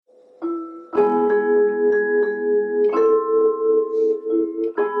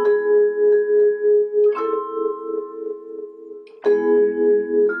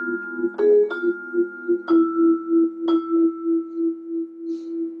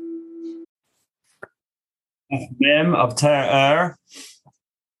Mem of Torah Ohr.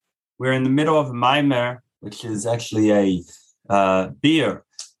 We're in the middle of a Maimer, which is actually a beer,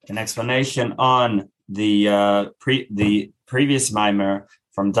 an explanation on the previous Maimer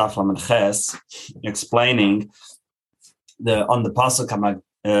from Daf Lamed Ches, explaining on the pasuk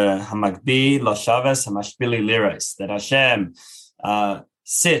Hamagbi Lo Shaves Hamashpili Liros, that Hashem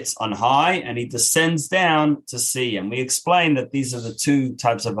sits on high and he descends down to see. And we explained that these are the two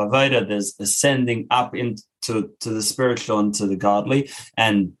types of avodah. There's ascending up into the spiritual and to the godly,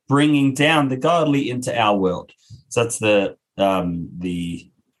 and bringing down the godly into our world. So that's the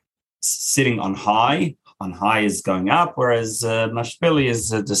sitting on high. On high is going up, whereas mashpili is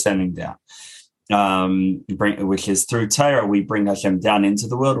descending down. Which is through Torah we bring Hashem down into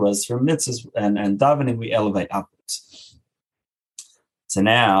the world, whereas through mitzvahs and davening we elevate upwards. So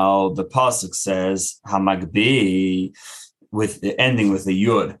now the pasuk says Hamagbi, with the ending with the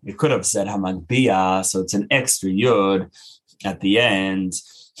yud. It could have said Hamagbiya, so it's an extra yud at the end,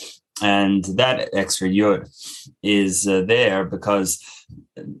 and that extra yud is there because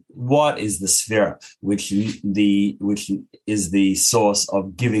what is the sphera, which is the source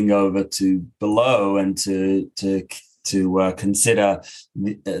of giving over to below and to consider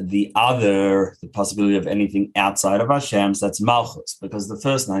the possibility of anything outside of Hashem. So that's Malchus, because the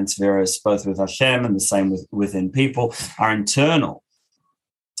first 9 spheres, both with Hashem and the same within people, are internal.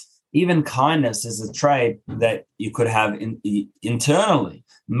 Even kindness is a trait that you could have internally.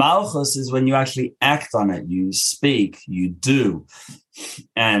 Malchus is when you actually act on it, you speak, you do,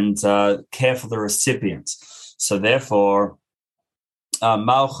 and care for the recipient. So therefore,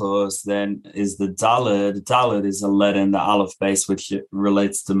 Malchus then is the Daled. Daled is a letter in the Aleph base, which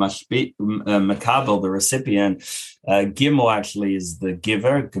relates to Makabel, the recipient. Gimel actually is the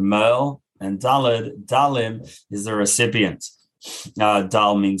giver, Gemel, and Dalim is the recipient.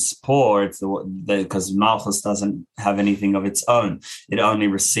 Dal means poor. It's because Malchus doesn't have anything of its own. It only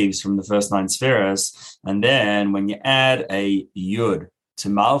receives from the first 9 spheres. And then when you add a Yud to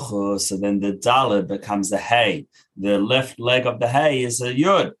Malchus, so then the Dalet becomes a Hey. The left leg of the Hey is a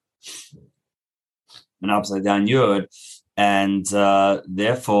Yud, an upside down Yud. And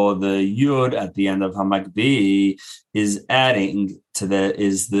therefore the Yud at the end of Hamagbi is adding to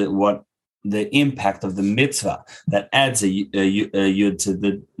the impact of the mitzvah that adds a yud to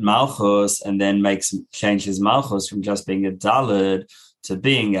the malchus, and then changes malchus from just being a daled to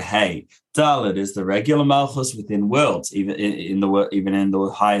being a hey. Daled is the regular malchus within worlds, even in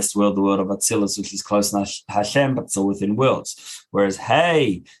the highest world, the world of Atzilus, which is close to Hashem, but still within worlds. Whereas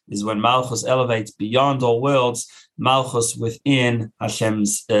hey is when malchus elevates beyond all worlds, malchus within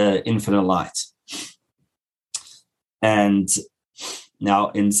Hashem's infinite light. And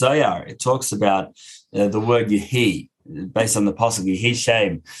now in Zohar, it talks about the word Yehi, based on the pasuk Yehi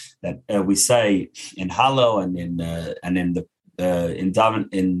Shem, that we say in Hallel and in the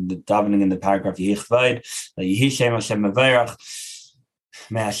davening in the paragraph Yehi Chvod, that Yehi Shem Hashem Mevarach,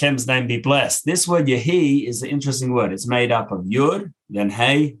 may Hashem's name be blessed. This word Yehi is an interesting word. It's made up of Yud, then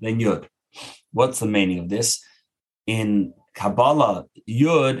Hey, then Yud. What's the meaning of this? In Kabbalah,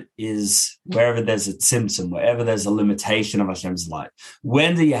 Yud is wherever there's a tzimtzum, wherever there's a limitation of Hashem's light.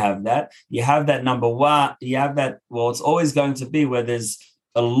 When do you have that? You have that number one, it's always going to be where there's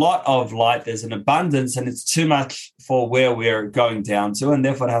a lot of light, there's an abundance, and it's too much for where we're going down to, and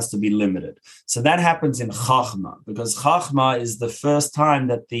therefore it has to be limited. So that happens in Chachma, because Chachma is the first time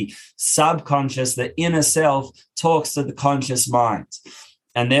that the subconscious, the inner self, talks to the conscious mind.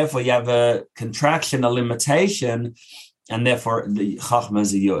 And therefore you have a contraction, a limitation, and therefore the Chachma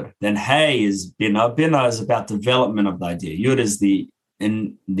is a Yud. Then Hey is Bina. Bina is about development of the idea. Yud is the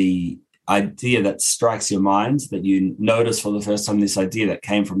idea that strikes your mind, that you notice for the first time, this idea that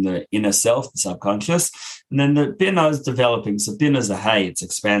came from the inner self, the subconscious. And then the Bina is developing. So Bina is a Hey, it's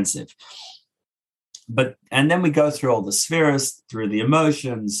expansive. And then we go through all the spheres, through the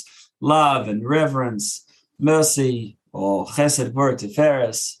emotions, love and reverence, mercy, or Chesed, Bur,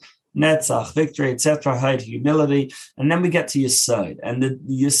 Tiferes, Netzach, victory, etc., height, humility, and then we get to Yesod. And the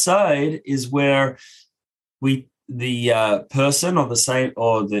Yesod is where the person or the same,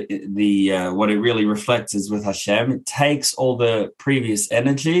 or the what it really reflects is with Hashem. It takes all the previous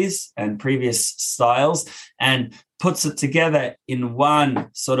energies and previous styles and puts it together in one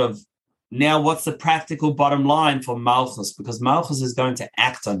sort of. Now, what's the practical bottom line for Malchus? Because Malchus is going to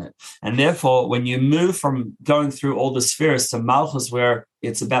act on it. And therefore, when you move from going through all the spheres to Malchus, where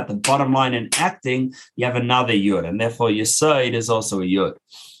it's about the bottom line and acting, you have another Yud. And therefore, Yesod is also a Yud.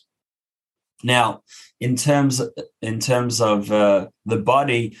 Now, in terms of the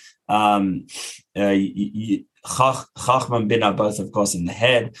body, Chachma and Bina both, of course, in the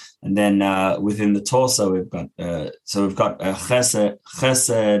head, and then within the torso we've got Chesed,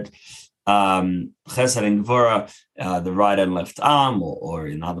 Chesed and Gvura, the right and left arm, or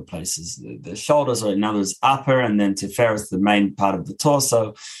in other places the shoulders, or in others upper, and then Tiferet, the main part of the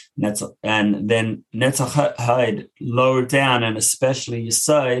torso, and then Netzach Haid lower down, and especially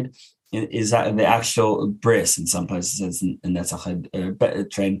Yesod is the actual bris. In some places it's Netzach Haid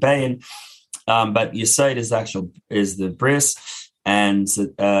trained Bayin. But Yesod is the bris, and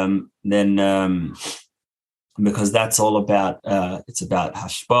then because that's all about it's about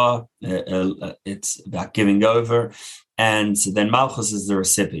hashpah, it's about giving over, and then Malchus is the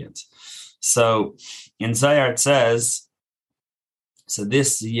recipient. So in Zohar it says, so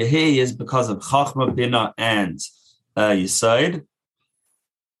this Yehi is because of Chachma, Bina, and Yesod,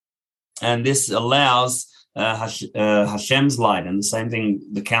 and this allows Hashem's light, and the same thing,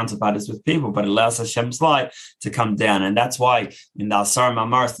 the counterpart is with people, but it allows Hashem's light to come down. And that's why in the Asar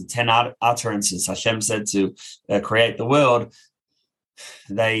Mamaris, the 10 utterances Hashem said to create the world,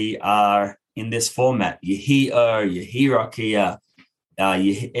 they are in this format: Yehi Yehi Rakia.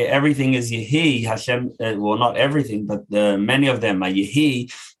 Everything is Yehi. Hashem, well, not everything, but many of them are Yehi,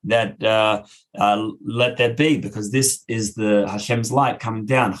 that let there be, because this is the Hashem's light coming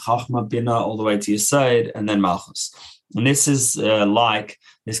down, Chachma, Bina, all the way to Yesod, and then Malchus. And this is like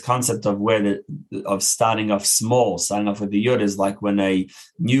this concept of of starting off small, starting off with the Yud is like when a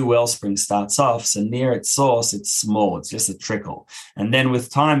new wellspring starts off. So near its source, it's small, it's just a trickle. And then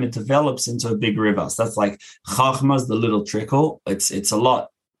with time, it develops into a big river. So that's like Chachma's the little trickle. It's a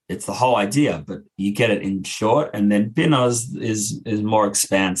lot. It's the whole idea, but you get it in short. And then Bina is more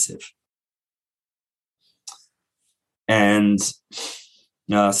expansive. And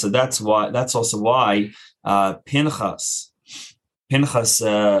so that's also why Pinchas, who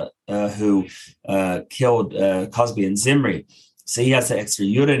killed Cosby and Zimri, so he has the extra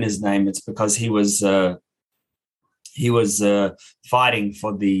Yud in his name. It's because he was fighting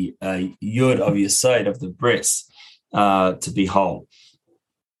for the Yud of Yesod, of the bris, to be whole.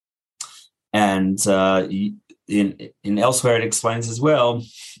 And in elsewhere it explains as well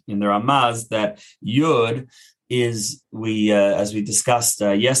in the Ramaz that Yud is, as we discussed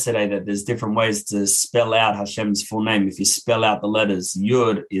yesterday, that there's different ways to spell out Hashem's full name. If you spell out the letters,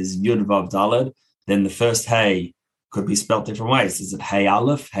 Yud is Yud Vav Daled, then the first Hey could be spelled different ways. Is it Hey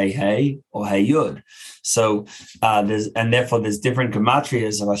Aleph, Hey, or Hey Yud? So therefore there's different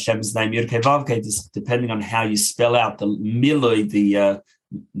gematrias of Hashem's name, Yud Kei Vav Kei, depending on how you spell out the milui,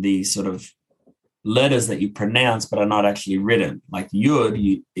 the sort of letters that you pronounce but are not actually written. Like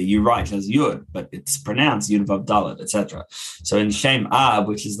Yud, you write as Yud, but it's pronounced Yud Vav Dalet, etc. So in Shem Ab,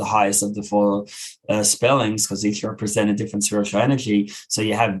 which is the highest of the four spellings, because each represent a different spiritual energy, so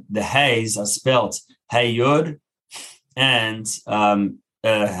you have the Heys are spelt Hey Yud and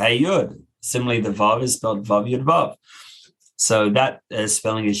Hey Yud. Similarly, the Vav is spelled Vav Yud Vav. So that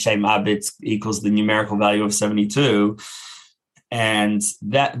spelling is Shem Ab, it equals the numerical value of 72. And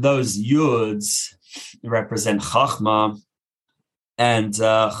those Yuds represent Chachma, and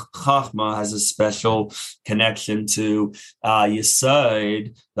Chachma has a special connection to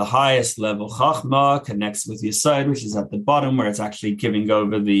Yesod, the highest level. Chachma connects with Yesod, which is at the bottom, where it's actually giving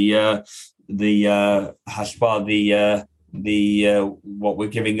over the hashpah, what we're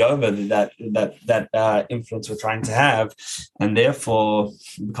giving over, that influence we're trying to have. And therefore,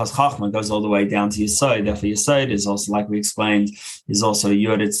 because Chachma goes all the way down to Yesod, therefore Yesod is also, like we explained, is also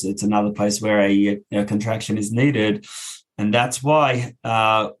Yud. It's another place where a contraction is needed. And that's why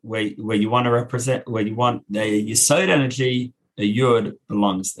where you want to represent, where you want the Yesod energy, a Yud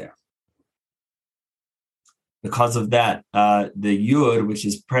belongs there. Because of that, the Yud, which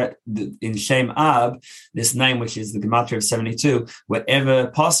is in Shem Ab, this name, which is the gematria of 72, wherever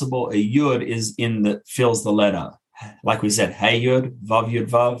possible, a Yud is fills the letter. Like we said, Hey Yud, Vav Yud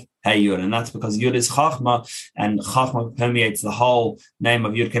Vav, Hey Yud. And that's because Yud is Chachma, and Chachma permeates the whole name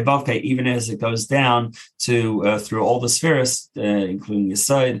of Yud Kei Vav Kei, even as it goes down to through all the spheres, including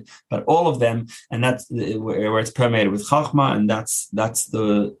Yesod, but all of them, and that's where it's permeated with Chachma, and that's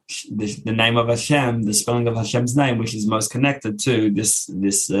the name of Hashem, the spelling of Hashem's name, which is most connected to this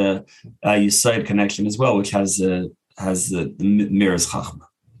Yesod connection as well, which has the mirrors Chachma.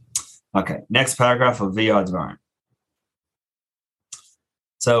 Okay, next paragraph of V'yah Dvarim.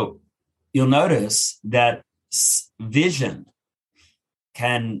 So you'll notice that vision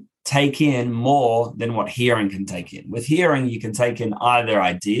can take in more than what hearing can take in. With hearing, you can take in either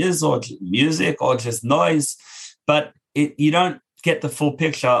ideas or music or just noise, but you don't get the full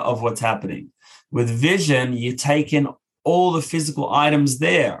picture of what's happening. With vision, you take in all the physical items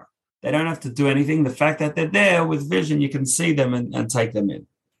there. They don't have to do anything. The fact that they're there with vision, you can see them and take them in.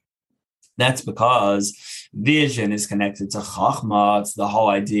 That's because vision is connected to Chachma. It's the whole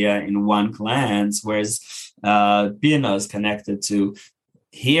idea in one glance, whereas Bina is connected to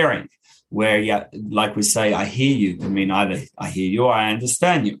hearing, where, like we say, I hear you, can mean either I hear you or I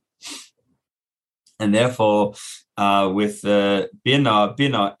understand you. And therefore, with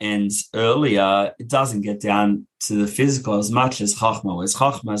Bina ends earlier, it doesn't get down to the physical as much as Chachma. Whereas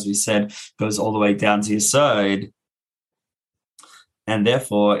Chachma, as we said, goes all the way down to Yesod. And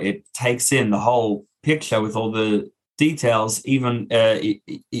therefore, it takes in the whole picture with all the details, even it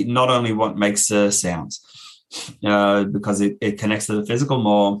not only what makes sounds, because it connects to the physical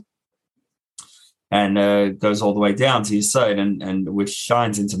more and goes all the way down to Yesod, and which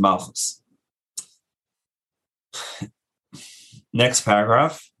shines into Malchus. Next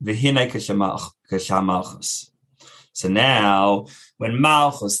paragraph, V'hinei kashamalchus. So now, when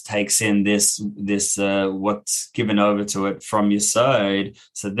Malchus takes in this what's given over to it from Yesod,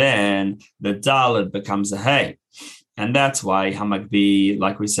 so then the Dalet becomes a Hey. And that's why Hamagbi,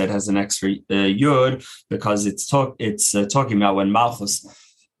 like we said, has an extra Yud, because it's talking about when Malchus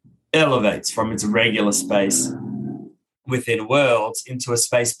elevates from its regular space within worlds into a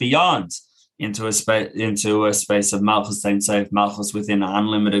space beyond, into a space of Malchus, say Malchus within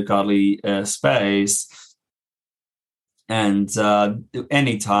unlimited godly space. And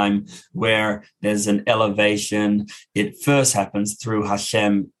any time where there's an elevation, it first happens through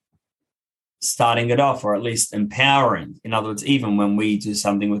Hashem starting it off, or at least empowering. In other words, even when we do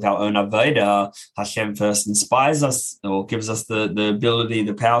something with our own avodah, Hashem first inspires us or gives us the ability,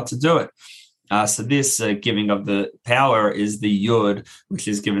 the power to do it. So this giving of the power is the Yud, which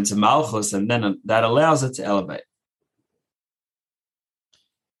is given to Malchus, and then that allows it to elevate.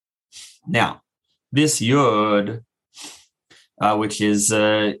 Now, this Yud, which is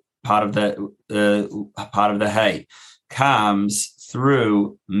part of the Hay, comes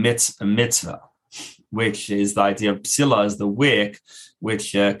through mitzvah, which is the idea of psila as the wick,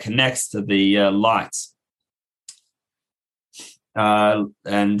 which connects to the light,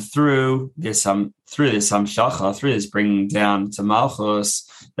 and through this hamshacha, through this bringing down to Malchus,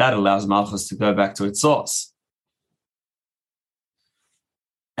 that allows Malchus to go back to its source.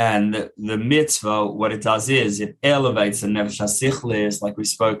 And the mitzvah, what it does is it elevates the nefesh hasichlis, like we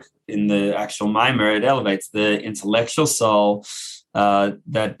spoke in the actual mimer. It elevates the intellectual soul,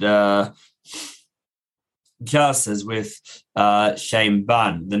 that just as with Shem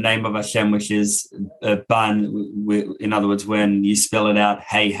Ban, the name of Hashem, which is Ban. In other words, when you spell it out,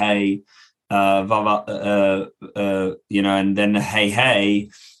 hey, hey, and then hey,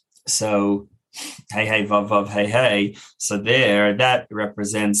 hey. So hey, hey, vav, vav, hey, hey. So there, that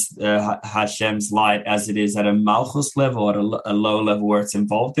represents Hashem's light as it is at a Malchus level, at a low level where it's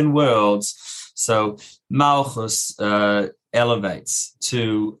involved in worlds. So Malchus elevates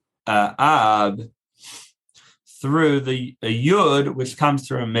to Ab through the Yud, which comes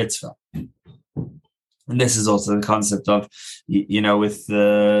through a mitzvah. And this is also the concept of, with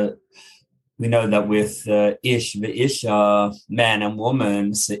we know that with Ish v'Isha, man and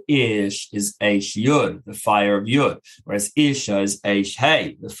woman, so Ish is Eish Yud, the fire of Yud, whereas Isha is Eish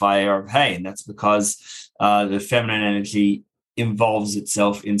Hey, the fire of Hey. And that's because the feminine energy involves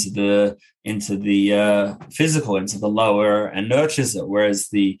itself into the physical, into the lower, and nurtures it, whereas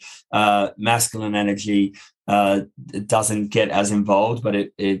the masculine energy doesn't get as involved, but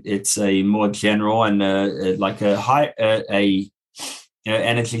it's a more general and like a high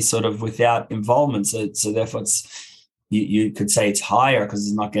energy sort of without involvement. So therefore, you could say it's higher because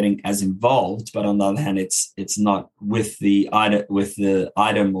it's not getting as involved. But on the other hand, it's not with the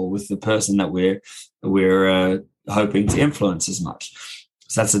item or with the person that we're hoping to influence as much.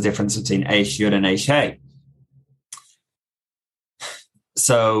 So that's the difference between Eish Yud and Eish Hey.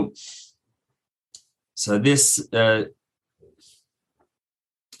 So this.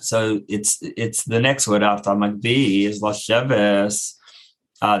 So it's the next word after Magbi is Lasheves,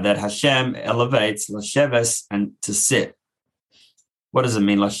 that Hashem elevates Lasheves and to sit. What does it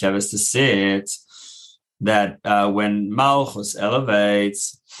mean, Lasheves, to sit? That when Malchus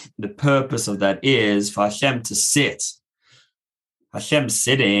elevates, the purpose of that is for Hashem to sit. Hashem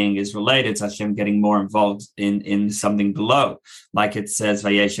sitting is related to Hashem getting more involved in something below. Like it says,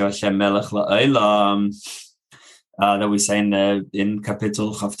 Vayeshu Hashem melech la'olam, that we say in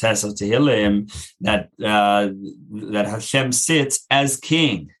Kapitel Chavtes of Tehillim, that Hashem sits as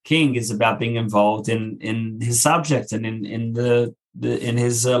king. King is about being involved in his subject and in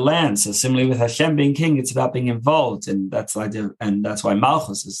his land. So similarly with Hashem being king, it's about being involved, and that's why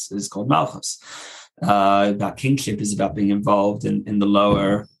Malchus is called Malchus. about kingship is about being involved in the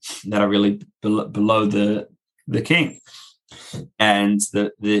lower that are really below the king, and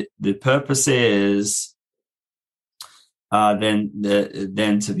the purpose is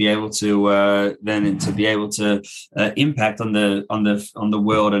then to be able to impact on the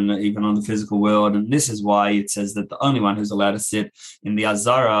world and even on the physical world. And this is why it says that the only one who's allowed to sit in the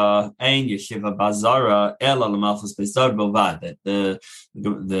Azara ein yeshiva bazara ela l'malchus beis David bilvad, that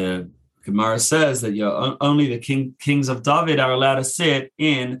the Gemara says that only the kings of David are allowed to sit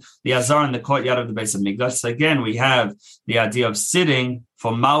in the Azara in the courtyard of the Beis Hamikdash. So again, we have the idea of sitting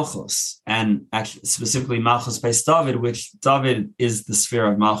for Malchus, and actually specifically Malchus Beis David, which David is the sphere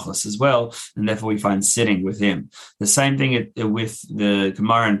of Malchus as well, and therefore we find sitting with him. The same thing with the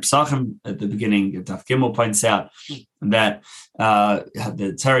Gemara and Pesachim at the beginning. Daf Gimel points out that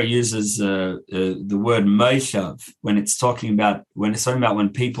the Torah uses the word Moshav when it's talking about when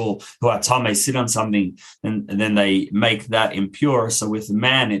people who are Tameh sit on something and then they make that impure. So with the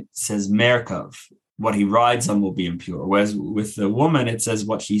man it says Merkav, what he rides on will be impure, whereas with the woman it says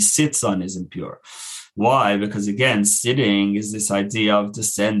what she sits on is impure. Why? Because again, sitting is this idea of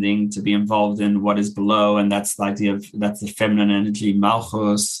descending to be involved in what is below, and that's the feminine energy,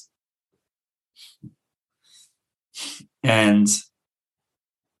 Malchus. And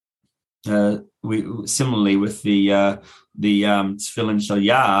we similarly with the Tefillin Shel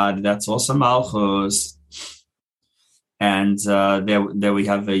Yad, that's also Malchus, and there we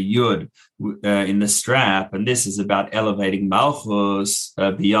have a Yud in the strap, and this is about elevating Malchus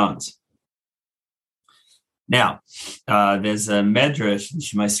beyond. Now, there's a Medrash in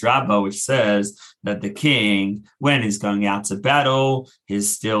Shemais Rabbah which says that the king, when he's going out to battle,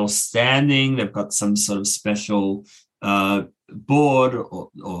 he's still standing. They've got some sort of special board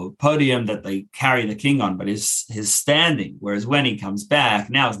or podium that they carry the king on, but he's standing. Whereas when he comes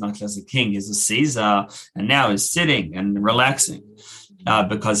back, now he's not just a king, he's a Caesar, and now he's sitting and relaxing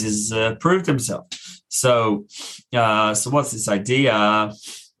because he's proved himself. So what's this idea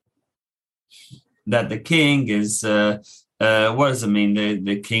that the king is? What does it mean?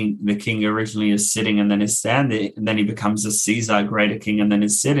 The king originally is sitting and then is standing, and then he becomes a Caesar, a greater king, and then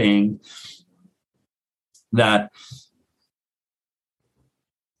is sitting. That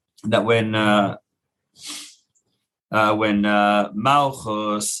when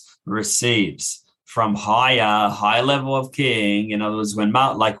Malchus receives from high level of king, in other words, when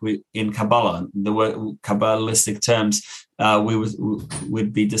in Kabbalah, the word Kabbalistic terms, we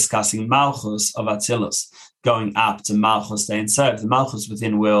would be discussing Malchus of Atzilus, going up to Malchus Ein Sof, the Malchus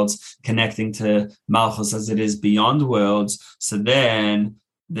within worlds, connecting to Malchus as it is beyond worlds. So then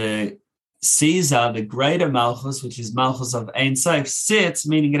the Caesar, the greater Malchus, which is Malchus of Ein Sof, sits,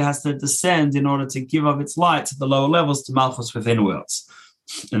 meaning it has to descend in order to give of its light to the lower levels, to Malchus within worlds,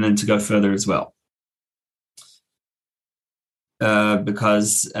 and then to go further as well.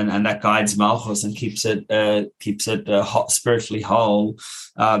 Because that guides Malchus and keeps it spiritually whole.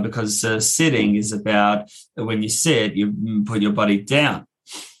 Because sitting is about, when you sit, you put your body down.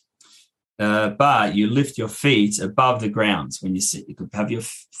 But you lift your feet above the ground when you sit. You could have your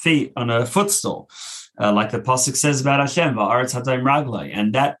feet on a footstool, like the Pasuk says about Hashem, Va'aretz Hadayim Raglai,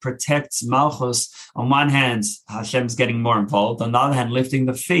 and that protects Malchus. On one hand, Hashem's getting more involved. On the other hand, lifting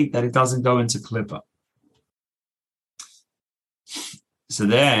the feet that it doesn't go into Klippa. So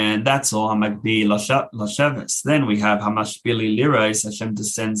then that's all Hamagbi Lashevis. Then we have Hamashbili Lirais, Hashem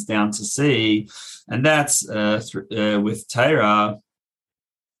descends down to see, and that's with Torah,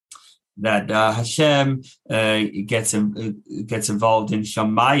 that Hashem gets involved in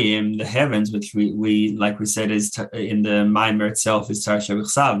Shamayim, the heavens, which we like we said is in the Maimer itself is Torah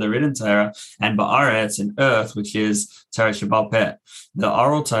Shevichsav, the written Torah, and Ba'aretz, in earth, which is Torah Shebal Peh, the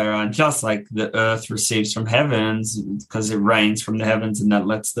oral Torah. And just like the earth receives from heavens because it rains from the heavens, and that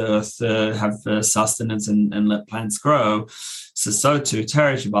lets the earth have sustenance and let plants grow, so too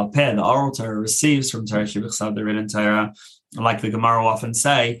Torah Shebal Peh, the oral Torah, receives from Torah Shevichsav, the written Torah. Like the Gemara often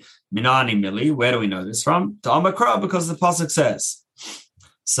say, Minani Mili, where do we know this from? To Amakra, because the Pasuk says.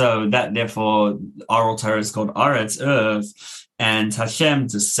 So that therefore oral Torah is called Aretz, earth, and Hashem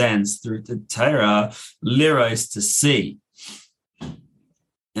descends through the Torah, Liros, to see.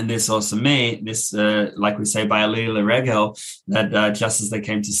 And this also means, like we say by Alila Regel, that just as they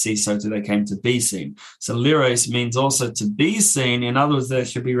came to see, so too they came to be seen. So Liros means also to be seen. In other words, there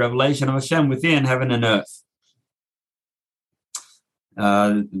should be revelation of Hashem within heaven and earth.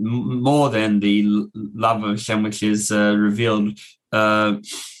 More than the love of Hashem, which is revealed in the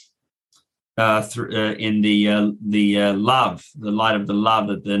love, the light of the love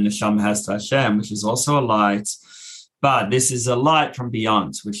that the neshama has to Hashem, which is also a light. But this is a light from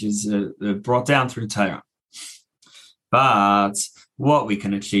beyond, which is brought down through Torah. But what we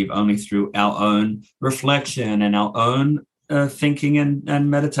can achieve only through our own reflection and our own thinking and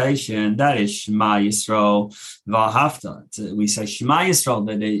meditation, that is Shema Yisrael V'ahavta. We say Shema Yisrael,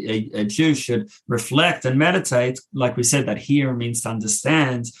 that a Jew should reflect and meditate. Like we said, that hear means to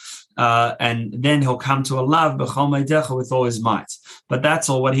understand, and then he'll come to a love b'chol meidecha, with all his might. But that's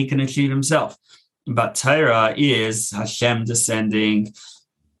all what he can achieve himself. But Torah is Hashem descending,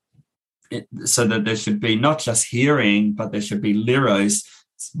 so that there should be not just hearing, but there should be liros,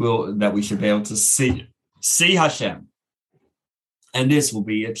 that we should be able to see Hashem. And this will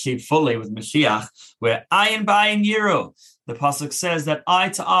be achieved fully with Mashiach, where ayin b'ayin yiru. The pasuk says that eye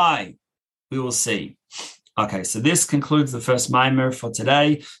to eye we will see. Okay, so this concludes the first mimer for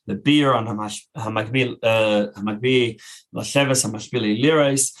today, the beer on Hamagbi Lasheves Hamashbili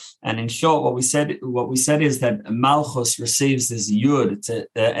Liros. And in short, what we said is that Malchus receives this yud,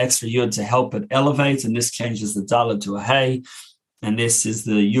 extra yud, to help it elevate, and this changes the daled to a hey, and this is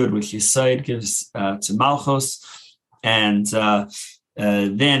the yud which Yesod gives to Malchus, and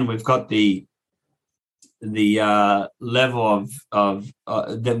then we've got the level of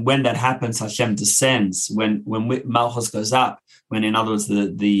when that happens, Hashem descends. When Malchus goes up, when, in other words,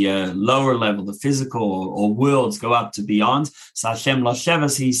 the lower level, the physical or worlds go up to beyond. So Hashem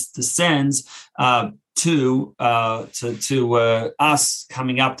Lasheves, he descends to us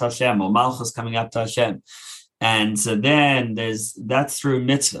coming up to Hashem, or Malchus coming up to Hashem. And so then that's through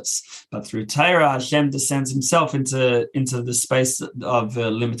mitzvahs, but through Torah, Hashem descends himself into the space of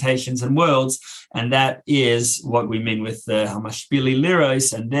limitations and worlds, and that is what we mean with Hamashbili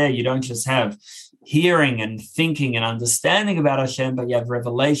Liros. And there you don't just have hearing and thinking and understanding about Hashem, but you have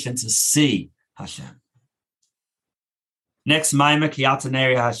revelation to see Hashem. Next, Maimah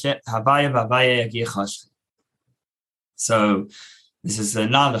Kiyataneri Havaya Vavaya Yagichash. So this is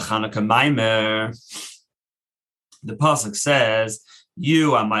another Chanukah Maimah. The pasuk says,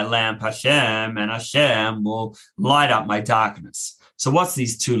 "You are my lamp, Hashem, and Hashem will light up my darkness." So what's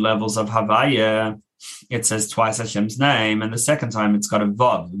these two levels of Havaya? It says twice Hashem's name, and the second time it's got a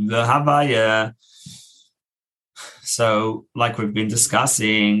Vav, the Havaya. So, like we've been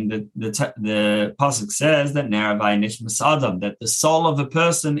discussing, the pasuk says that Ner Havaya Nishmas Adam, that the soul of a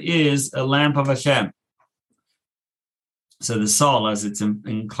person is a lamp of Hashem. So the soul, as it's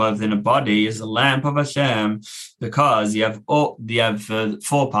enclosed in a body, is a lamp of Hashem, because you have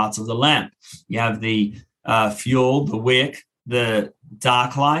four parts of the lamp. You have the fuel, the wick, the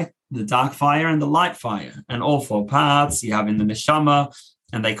dark light, the dark fire, and the light fire. And all four parts you have in the neshama,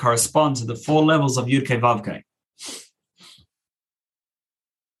 and they correspond to the four levels of Yud Kei Vav Kei.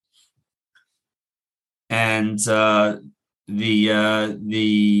 And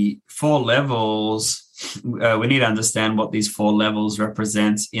the four levels, we need to understand what these four levels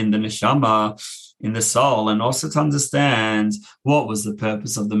represent in the neshama, in the soul, and also to understand what was the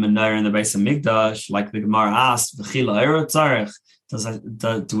purpose of the menorah in the Beis Hamikdash. Like the Gemara asked, "V'chila ero tzarech."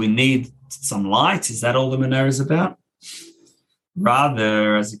 Do we need some light? Is that all the menorah is about?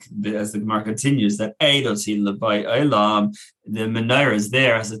 Rather, as the Gemara continues, that Eidosi L'Bay Olam, the menorah is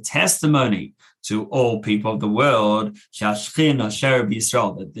there as a testimony to all people of the world, that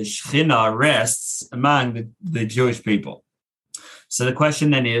the Shekhinah rests among the Jewish people. So the question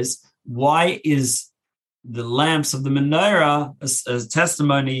then is, why is the lamps of the menorah a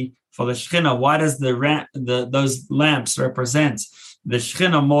testimony for the Shekhinah? Why does those lamps represent the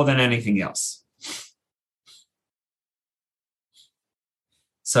Shekhinah more than anything else?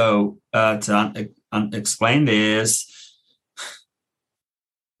 So to explain this,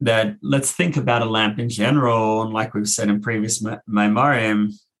 that let's think about a lamp in general, and like we've said in previous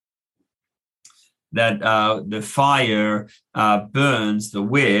Maimarim, that the fire burns the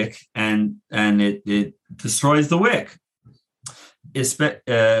wick and it destroys the wick.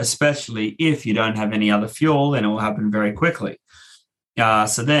 Especially if you don't have any other fuel, then it will happen very quickly.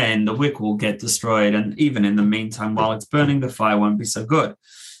 So then the wick will get destroyed, and even in the meantime, while it's burning, the fire won't be so good.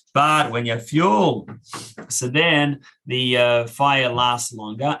 But when you have fuel, so then the fire lasts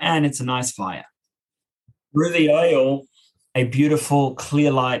longer, and it's a nice fire. Through the oil, a beautiful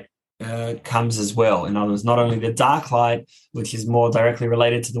clear light comes as well. In other words, not only the dark light, which is more directly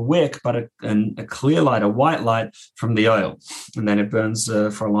related to the wick, but a clear light, a white light from the oil. And then it burns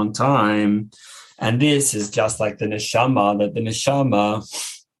for a long time. And this is just like the neshama, that the neshama,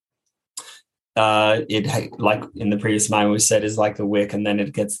 like in the previous mind we said, is like the wick, and then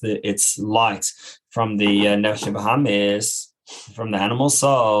it gets its light from the nefesh bahamis, from the animal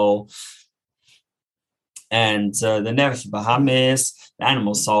soul, And the Nefesh Bahamis, the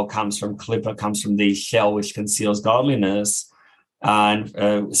animal soul, comes from Klippa, comes from the shell which conceals godliness,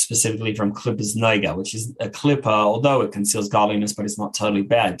 and specifically from Klippa's Noga, which is a Klippa, although it conceals godliness, but it's not totally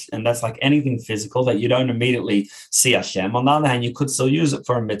bad. And that's like anything physical that you don't immediately see Hashem. On the other hand, you could still use it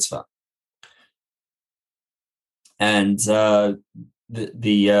for a mitzvah. And the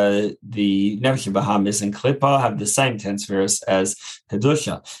Nefesh Bahamis and Klippa have the same 10 spheres as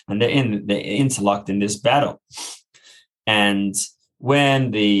Kedusha, and they're interlocked in this battle. And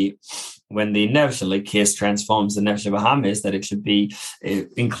when the Nefesh Elikis transforms the Nefesh Bahamis, that it should be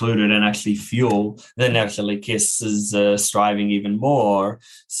included and actually fuel the Nefesh Elikis' striving even more.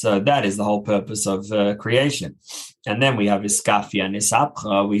 So that is the whole purpose of creation. And then we have Iskafia and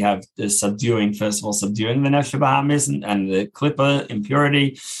Isapcha. We have the subduing the Nefesh Bahamis and the Klippa,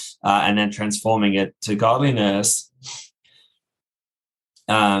 impurity, and then transforming it to godliness.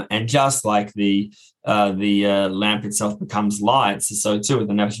 And just like the lamp itself becomes light, so too with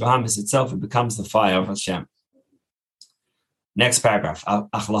the Nefesh Bahamis itself, it becomes the fire of Hashem. Next paragraph,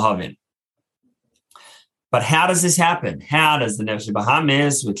 Achlahavin. But how does this happen? How does the Nefesh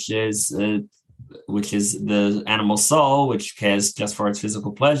Bahamis, which is the animal soul, which cares just for its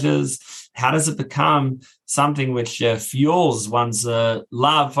physical pleasures, how does it become something which fuels one's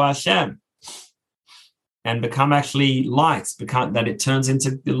love for Hashem and become actually light, that it turns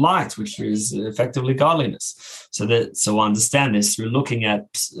into the light, which is effectively godliness? So understand this through looking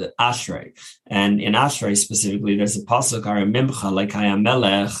at Ashrei. And in Ashrei specifically, there's a pasuk, Aramimcha Lekai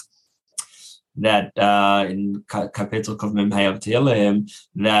Melech, that in Kapitel Kov Mem Hey of Tehillim,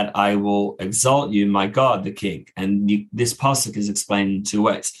 that I will exalt you, my God, the King. And this pasuk is explained in two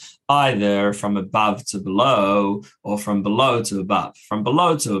ways: either from above to below, or from below to above. From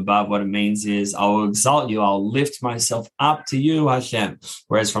below to above, what it means is I will exalt you, I'll lift myself up to you, Hashem.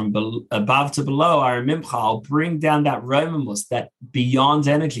 Whereas from above to below, I remember I'll bring down that Romamus, that beyond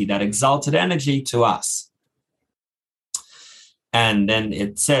energy, that exalted energy to us. And then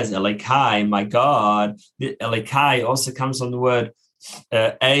it says, Elikai, my God. Elikai also comes from the word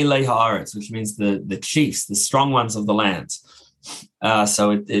Elei Haaretz, which means the chiefs, the strong ones of the land.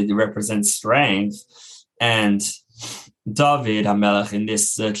 So it represents strength. And David HaMelech in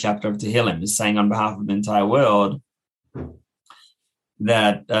this chapter of Tehillim is saying on behalf of the entire world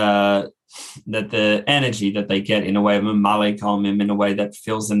that the energy that they get in a way of Malay Kalmim, in a way that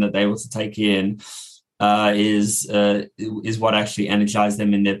fills them, that they're able to take in, is what actually energizes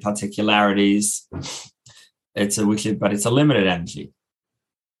them in their particularities. But it's a limited energy,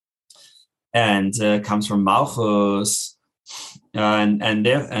 and comes from Malchus,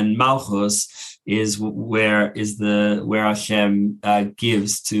 and Malchus is where Hashem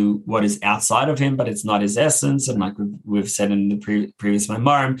gives to what is outside of him, but it's not his essence. And like we've said in the previous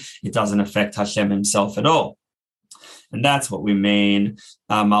Maimarim, it doesn't affect Hashem himself at all. And that's what we mean,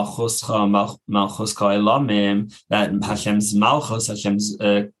 Malchus Elamim, that Hashem's Malchus, Hashem's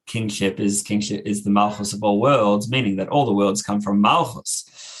kingship is the Malchus of all worlds, meaning that all the worlds come from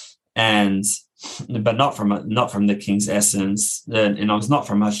Malchus, but not from the king's essence. It's not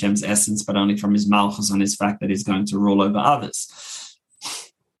from Hashem's essence, but only from his Malchus, on his fact that he's going to rule over others.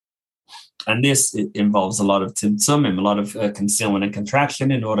 And this involves a lot of tzimtzumim, a lot of concealment and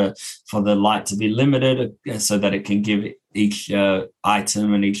contraction, in order for the light to be limited, so that it can give each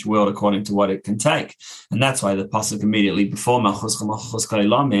item and each world according to what it can take. And that's why the pasuk immediately before Malchus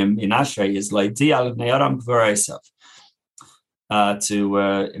Kailamim in Ashrei is Leidi al Bnei Adam Gvureisav, to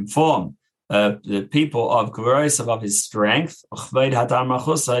inform the people of Gvureisav of his strength,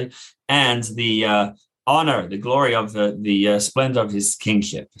 and the honor, the glory of the splendor of his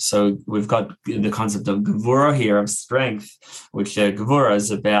kingship. So we've got the concept of Gevura here, of strength, which Gevura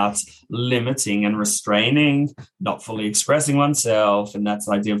is about limiting and restraining, not fully expressing oneself, and that's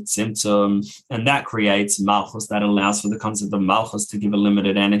the idea of Tzimtzum, and that creates Malchus, that allows for the concept of Malchus to give a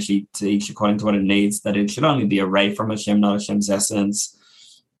limited energy to each according to what it needs, that it should only be a ray from Hashem, not Hashem's essence.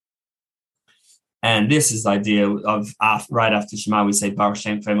 And this is the idea of right after Shema, we say Baruch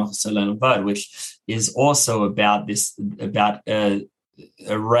Shem Vod, which is also about a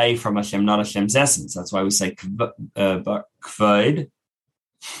ray from Hashem, not Hashem's essence. That's why we say Kvod,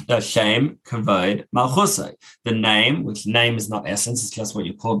 Shem, Kvod, Malchusay. The name, which name is not essence, it's just what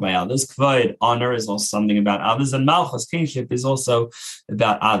you're called by others. Kvod, honor, is also something about others. And Malchus, kingship, is also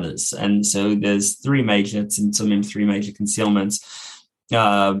about others. And so there's three major concealments.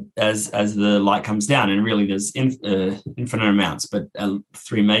 As the light comes down, and really there's infinite amounts, but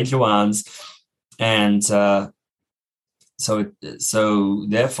three major ones. And so So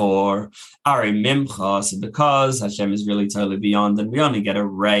therefore, Ari Mimcha, so because Hashem is really totally beyond, and we only get a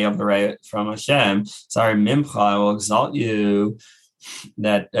ray from Hashem, so Ari Mimcha, I will exalt you,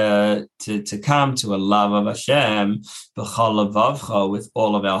 that to come to a love of Hashem, b'chol levavcha, with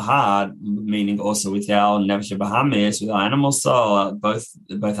all of our heart, meaning also with our nefesh bahamis, with our animal soul, both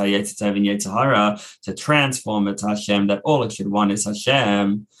our Yetzer Tov and Yetzer Hara, to transform it to Hashem, that all it should want is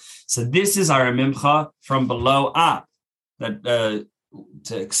Hashem. So this is our mimcha from below up, that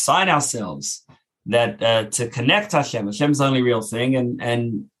to excite ourselves, that to connect to Hashem. Hashem's the only real thing,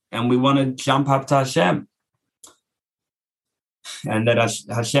 and we want to jump up to Hashem. And that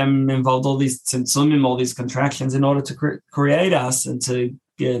Hashem involved all these tzimtzumim, all these contractions in order to create us and to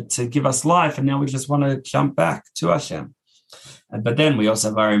give us life. And now we just want to jump back to Hashem. But then we also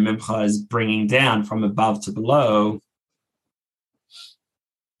have our mimcha as bringing down from above to below.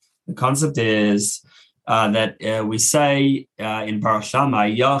 The concept is that we say in Baruch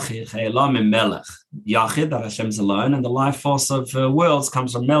Shammai, Yachid Chayelam Melech. Yachid, that Hashem's alone, and the life force of worlds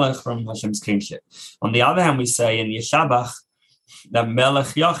comes from Melech, from Hashem's kingship. On the other hand, we say in Yeshabach, that Melech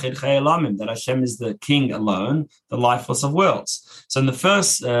Yachid Chayelamim, that Hashem is the king alone, the life force of worlds. So in the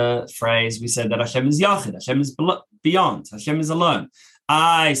first phrase, we said that Hashem is Yachid, Hashem is beyond, Hashem is alone.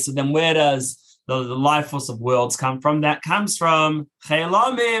 So then where does the life force of worlds come from? That comes from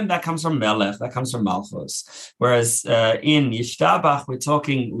Chayelamim, that comes from Melech, that comes from Malchus. Whereas in Yishtabach,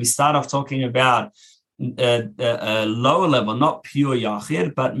 we start off talking about a lower level, not pure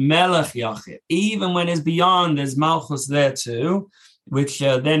Yachid, but Melech Yachid. Even when it's beyond, there's Malchus there too, which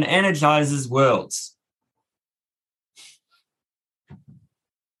then energizes worlds.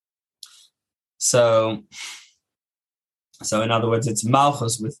 So in other words, it's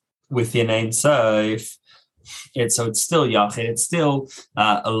Malchus within Ein Sof. So it's still Yachid, it's still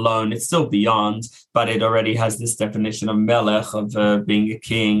alone, it's still beyond, but it already has this definition of Melech, of being a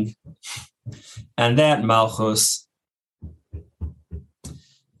king. And that Malchus,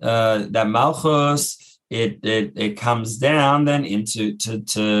 it comes down then into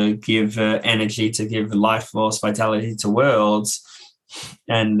to give energy, to give life force, vitality to worlds,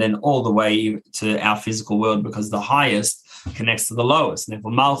 and then all the way to our physical world, because the highest connects to the lowest. And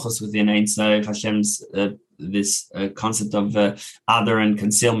therefore, Malchus within Ein Sof, Hashem's this concept of other and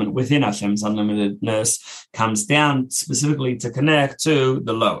concealment within Hashem's unlimitedness, comes down specifically to connect to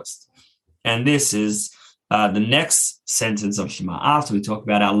the lowest. And this is the next sentence of Shema. After we talk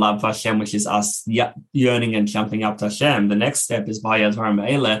about our love for Hashem, which is us yearning and jumping up to Hashem, the next step is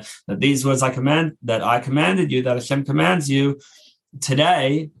that these words I commanded you, that Hashem commands you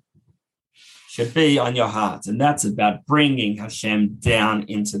today, should be on your heart. And that's about bringing Hashem down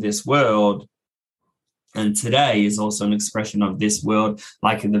into this world. And today is also an expression of this world,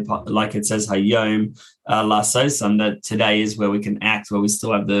 like it says Hayom Lasosan, that today is where we can act, where we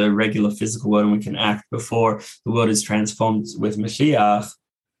still have the regular physical world and we can act before the world is transformed with Mashiach.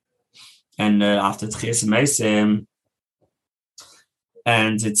 And after Tchias Mesim,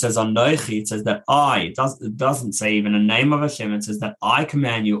 and it says Anochi, it says that it doesn't say even a name of Hashem, it says that I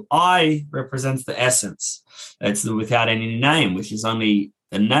command you. I represents the essence. It's without any name, which is only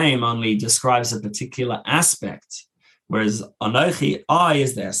a name only describes a particular aspect, whereas Anochi, I,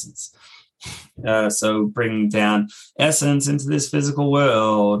 is the essence. So bringing down essence into this physical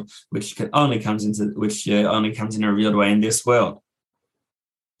world, which only comes in a revealed way in this world.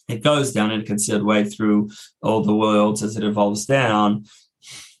 It goes down in a concealed way through all the worlds as it evolves down.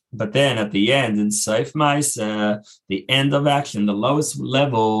 But then at the end, in Seif Ma'aseh, the end of action, the lowest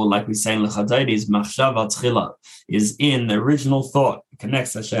level, like we say in L'Chadaydi, is Machshava Tchila, is in the original thought. It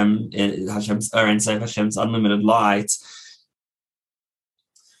connects Hashem's unlimited light.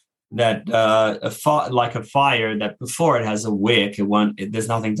 That like a fire, that before it has a wick, there's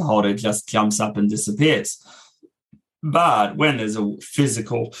nothing to hold it, just jumps up and disappears. But when there's a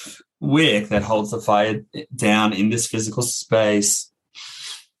physical wick that holds the fire down in this physical space,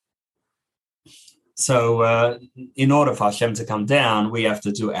 so in order for Hashem to come down, we have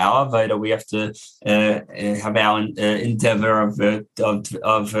to do our avodah. We have to have our endeavor of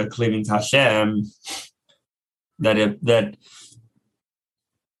cleaving to Hashem.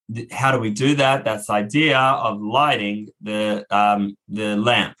 How do we do that? That's the idea of lighting the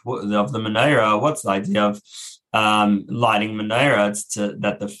lamp of the menorah. What's the idea of lighting menorah? It's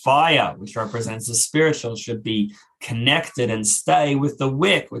that the fire, which represents the spiritual, should be connected and stay with the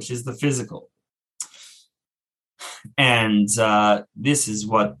wick, which is the physical. And this is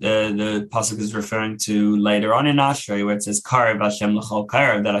what the pasuk is referring to later on in Ashrei, where it says Karev Hashem l'chol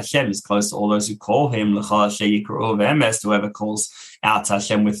karev, that Hashem is close to all those who call him, l'chol asher yikra'u v'emes, whoever calls out to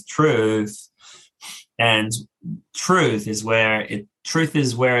Hashem with truth. And truth is where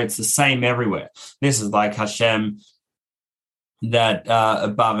it's the same everywhere. This is like Hashem, that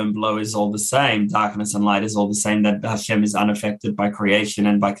above and below is all the same, darkness and light is all the same, that Hashem is unaffected by creation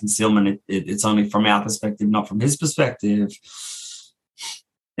and by concealment. It's only from our perspective, not from his perspective.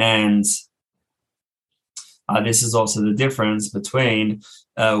 And this is also the difference between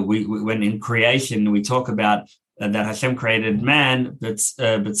when in creation we talk about that Hashem created man, but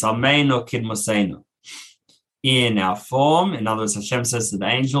Tzalmeinu Kidmoseinu, in our form. In other words, Hashem says to the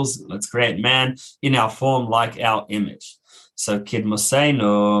angels, let's create man in our form like our image. So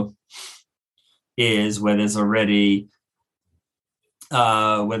Kidmoseinu is where there's already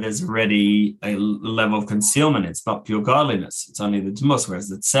a level of concealment. It's not pure godliness. It's only the Demos, whereas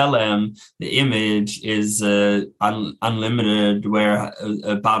the Tselem, the image, is unlimited, where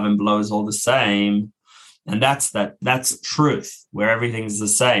above and below is all the same. And that's truth, where everything's the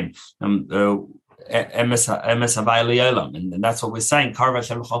same. And that's what we're saying.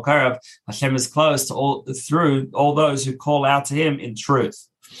 Hashem is close to through all those who call out to him in truth.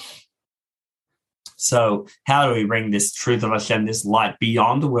 So how do we bring this truth of Hashem, this light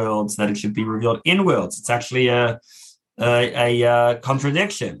beyond the worlds, that it should be revealed in worlds? It's actually a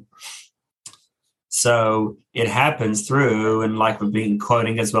contradiction. So it happens through, and like we've been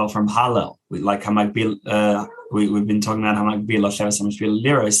quoting as well from Hallel, we've been talking about Hamakbil Hashem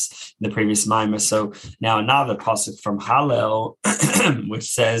Liros in the previous Maimah. So now another pasuk from Hallel,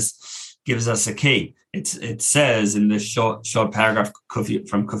 which gives us a key. It says in this short paragraph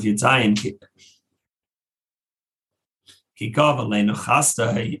from Kuf Yud Zayin,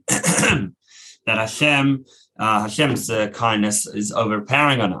 that Hashem's kindness is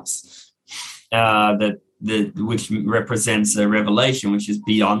overpowering on us. Which represents a revelation which is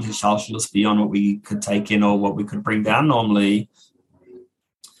beyond Hishalshalus, beyond what we could take in or what we could bring down normally.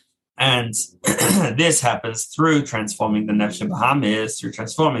 And this happens through transforming the Nefesh Bahamis, through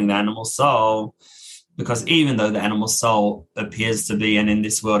transforming the animal soul, because even though the animal soul appears to be, and in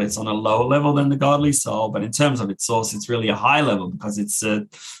this world it's on a lower level than the godly soul, but in terms of its source, it's really a high level, because it's the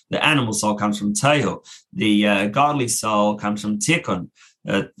animal soul comes from Tehu. The godly soul comes from Tikkun.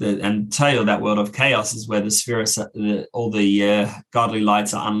 And Tehu, that world of chaos, is where the spheres, all the godly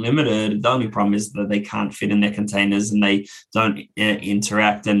lights are unlimited. The only problem is that they can't fit in their containers, and they don't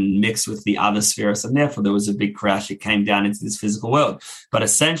interact and mix with the other spheres, and therefore there was a big crash. It came down into this physical world, but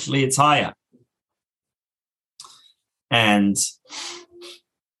essentially it's higher. And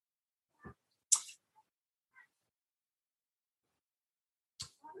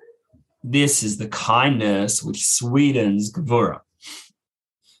this is the kindness which sweetens Gevurah.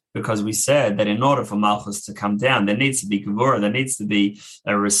 Because we said that in order for Malchus to come down, there needs to be Gevurah, there needs to be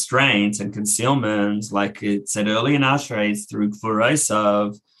a restraint and concealment, like it said earlier in Ashrei, through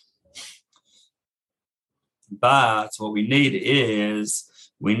Gvurah. But what we need is,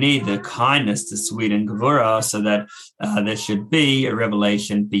 we need the kindness to sweeten Gevurah, so that there should be a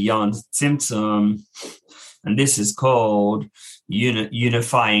revelation beyond Tzimtzum. And this is called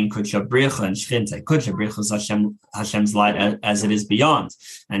unifying Kudsha Bricha and Shchinte. Kudsha Bricha is Hashem's light as it is beyond,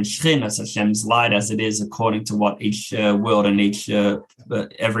 and Shchin is Hashem's light as it is according to what each world and each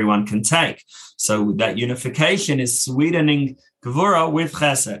everyone can take. So that unification is sweetening Gevurah with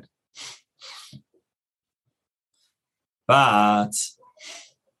Chesed. But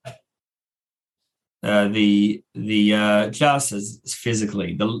just as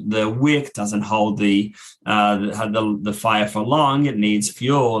physically, the wick doesn't hold the fire for long. It needs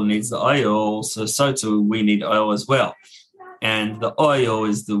fuel, it needs the oil. So too we need oil as well. And the oil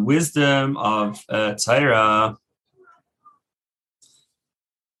is the wisdom of Torah.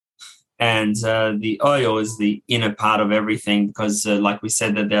 And the oil is the inner part of everything, because like we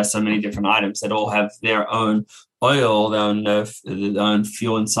said, that there are so many different items that all have their own oil, their own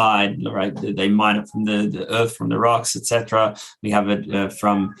fuel inside, right? They mine it from the earth, from the rocks, etc. We have it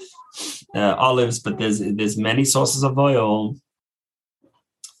from olives, but there's many sources of oil.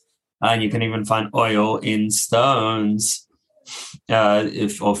 And you can even find oil in stones, fuel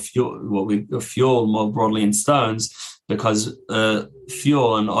more broadly in stones, because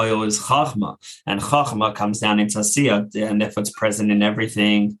fuel and oil is chachma, and chachma comes down into asiyah, and therefore it's present in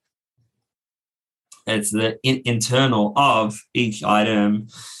everything. It's the internal of each item,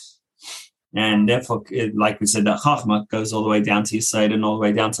 and therefore, like we said, that chachma goes all the way down to Yesod and all the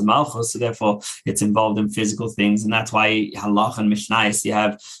way down to Malchus, so therefore it's involved in physical things. And that's why halach and mishnayos, you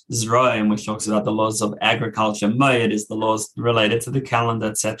have Zroim, which talks about the laws of agriculture. Moed is the laws related to the calendar,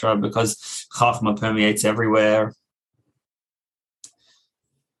 etc., because chachma permeates everywhere.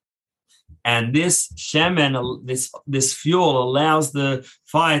 And this shemen, this fuel, allows the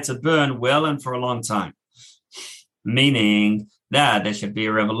fire to burn well and for a long time. meaning that there should be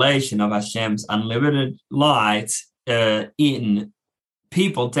a revelation of Hashem's unlimited light in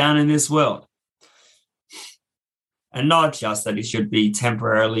people down in this world. And not just that it should be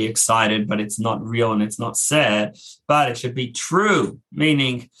temporarily excited, but it's not real and it's not sad, but it should be true,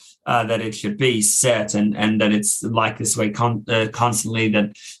 meaning that it should be set and that it's like this way constantly,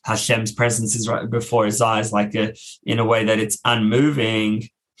 that Hashem's presence is right before his eyes, like in a way that it's unmoving.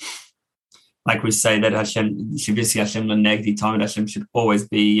 Like we say that Hashem, Shivisi Hashem Lenegdi, Tamid Hashem should always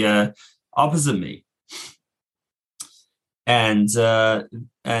be opposite me. And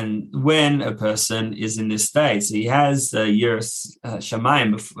when a person is in this state, so he has Yiras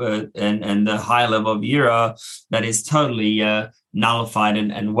Shamayim and the high level of Yira that is totally nullified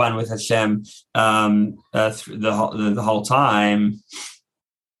and one with Hashem through the whole time.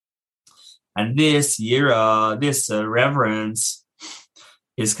 And this Yira, this reverence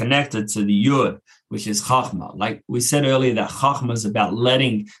is connected to the Yud, which is Chachma. Like we said earlier, that Chachma is about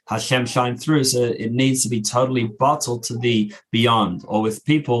letting Hashem shine through. So it needs to be totally bottled to the beyond. Or with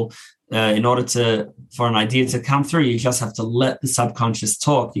people, in order for an idea to come through, you just have to let the subconscious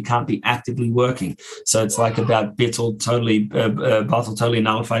talk. You can't be actively working. So it's like about bittul, totally bottled, totally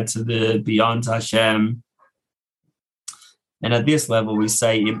nullified to the beyond Hashem. And at this level, we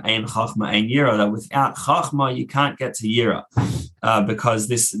say im ein Chachma ein Yira, that without Chachma you can't get to Yira. Because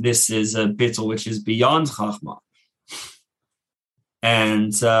this is a bittul which is beyond Chachma,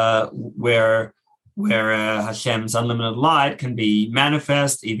 and where Hashem's unlimited light can be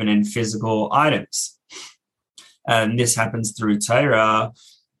manifest even in physical items, and this happens through Torah.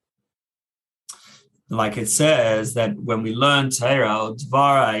 Like it says that when we learn Torah,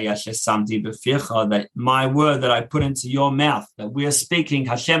 that my word that I put into your mouth, that we are speaking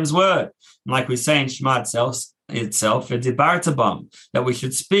Hashem's word, and like we say in Shema itself, that we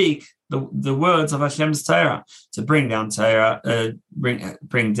should speak the words of Hashem's Torah to bring down Torah,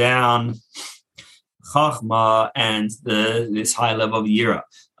 bring down Chachma and this high level of Yira,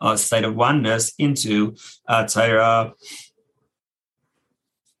 state of oneness into Torah.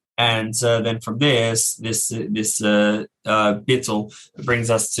 And then from this bittul brings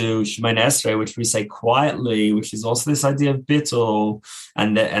us to Shemoneh Esrei, which we say quietly, which is also this idea of bittul,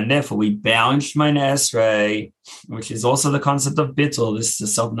 and therefore we bow in Shemoneh Esrei, which is also the concept of bittul. This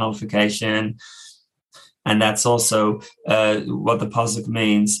is self-nullification, and that's also what the pasuk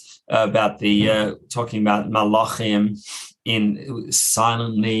means about the talking about malachim in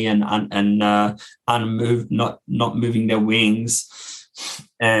silently and unmoved, not moving their wings.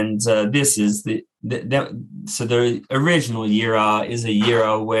 And this is so the original Yira is a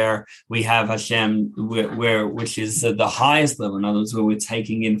Yira where we have Hashem, which is the highest level, in other words, where we're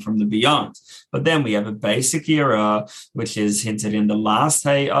taking in from the beyond. But then we have a basic Yira, which is hinted in the last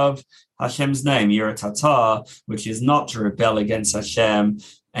hay of Hashem's name, Yira Tata, which is not to rebel against Hashem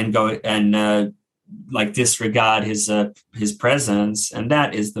and go and like disregard his presence, and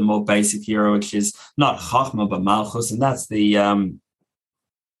that is the more basic Yira, which is not Chachma but Malchus, and that's the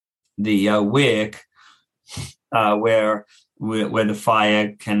wick where the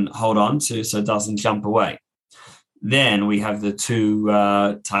fire can hold on to so it doesn't jump away. Then we have the two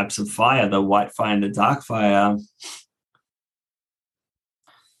types of fire, the white fire and the dark fire,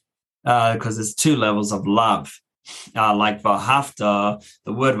 because there's two levels of love. Like Vahafta,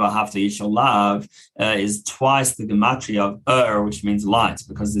 the word Vahafta, you shall love, is twice the gematria of which means light,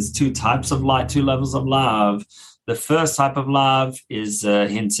 because there's two types of light, two levels of love. The first type of love is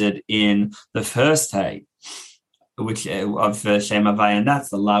hinted in the first hay, which of Shem Havai, and that's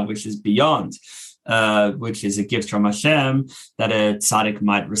the love which is beyond, which is a gift from Hashem that a tzaddik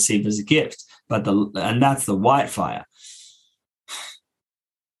might receive as a gift. And that's the white fire.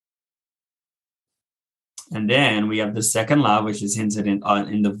 And then we have the second love, which is hinted in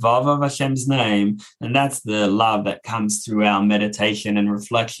the Vav of Hashem's name, and that's the love that comes through our meditation and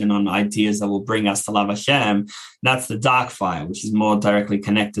reflection on ideas that will bring us to love Hashem. That's the dark fire, which is more directly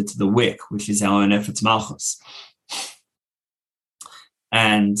connected to the wick, which is our own Efetz Malchus.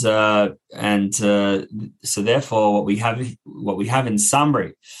 And so therefore, what we have in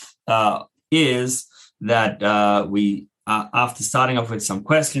summary is that we. After starting off with some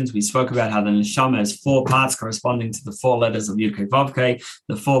questions, we spoke about how the neshama has four parts corresponding to the four letters of Yud Kei Vav Kei.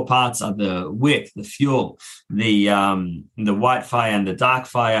 The four parts are the wick, the fuel, the white fire, and the dark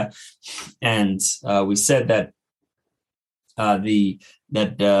fire. And we said that the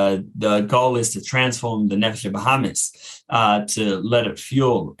goal is to transform the nefesh bahamis, to let it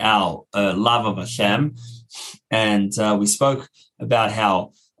fuel our love of Hashem. And we spoke about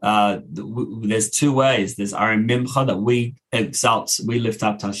how there's two ways. There's Arim Mimcha, that we exalt, we lift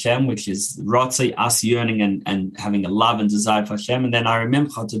up to Hashem, which is Rotzi, us yearning and having a love and desire for Hashem, and then Arim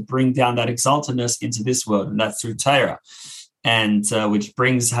Mimcha, to bring down that exaltedness into this world, and that's through Torah, and which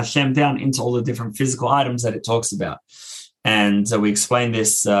brings Hashem down into all the different physical items that it talks about. And we explain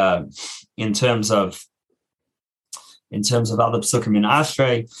this in terms of other psukim in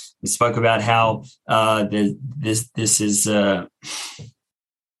Ashrei. We spoke about how this is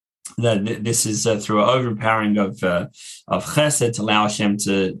through an overpowering of chesed, to allow Hashem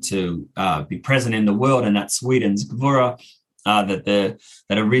to be present in the world, and that's Sweden's Gvura. That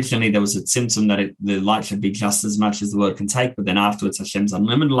originally there was a symptom that the light should be just as much as the world can take, but then afterwards Hashem's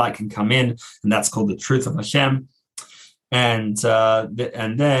unlimited light can come in, and that's called the truth of Hashem. And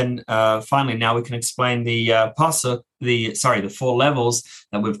then finally, now we can explain the pasuk, the 4 levels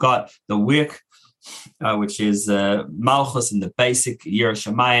that we've got: the wick, which is Malchus and the basic Yirah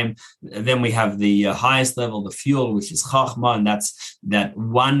Shamayim. Then we have the highest level, the fuel, which is Chachma, and that's that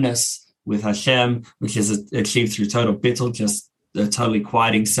oneness with Hashem, which is achieved through total bittul, just totally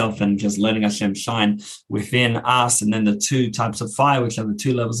quieting self and just letting Hashem shine within us. And then the 2 types of fire, which are the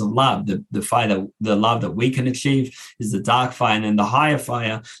 2 levels of love. The fire, the love that we can achieve, is the dark fire, and then the higher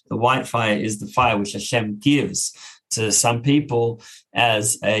fire, the white fire, is the fire which Hashem gives to some people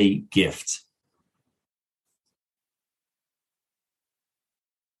as a gift.